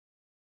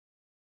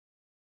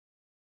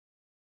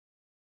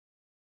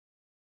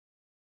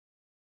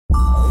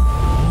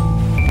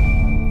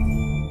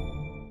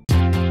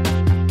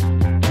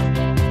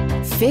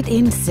Fit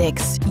in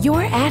 6,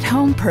 your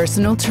at-home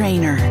personal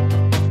trainer.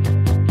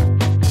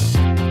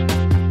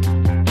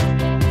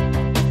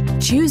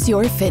 Choose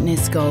your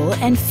fitness goal,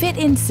 and Fit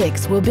in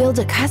 6 will build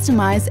a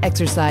customized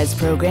exercise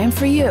program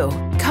for you,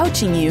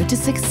 coaching you to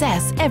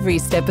success every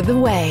step of the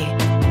way.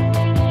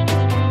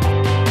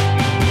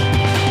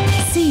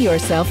 See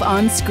yourself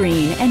on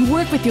screen and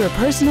work with your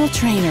personal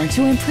trainer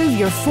to improve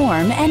your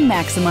form and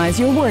maximize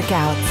your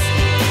workouts.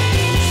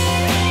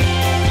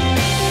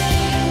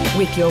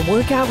 With your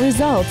workout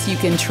results, you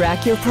can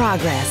track your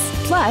progress.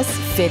 Plus,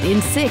 Fit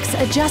in 6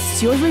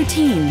 adjusts your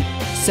routine,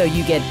 so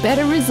you get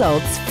better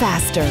results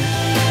faster.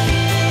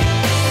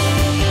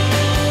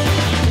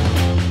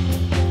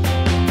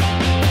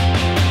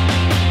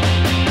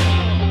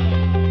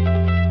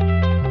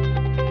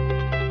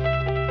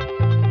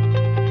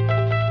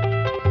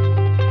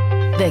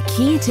 The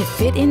key to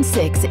Fit in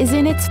 6 is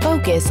in its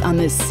focus on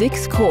the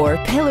 6 core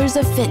pillars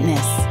of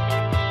fitness: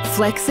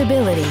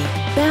 flexibility,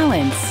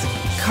 balance,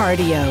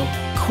 cardio,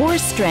 core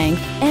strength,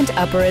 and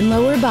upper and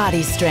lower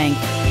body strength.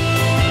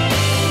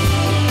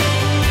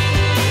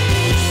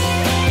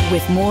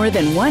 With more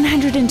than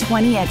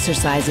 120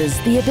 exercises,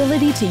 the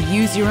ability to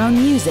use your own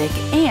music,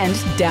 and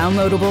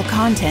downloadable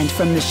content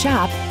from the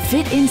shop,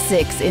 Fit in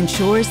 6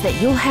 ensures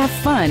that you'll have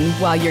fun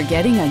while you're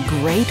getting a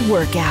great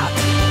workout.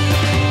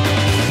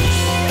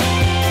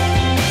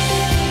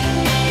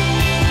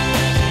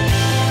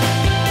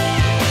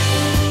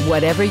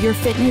 Whatever your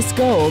fitness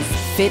goals,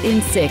 Fit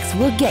in 6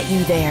 will get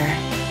you there.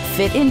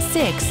 Fit in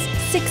 6,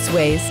 6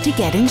 ways to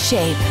get in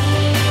shape.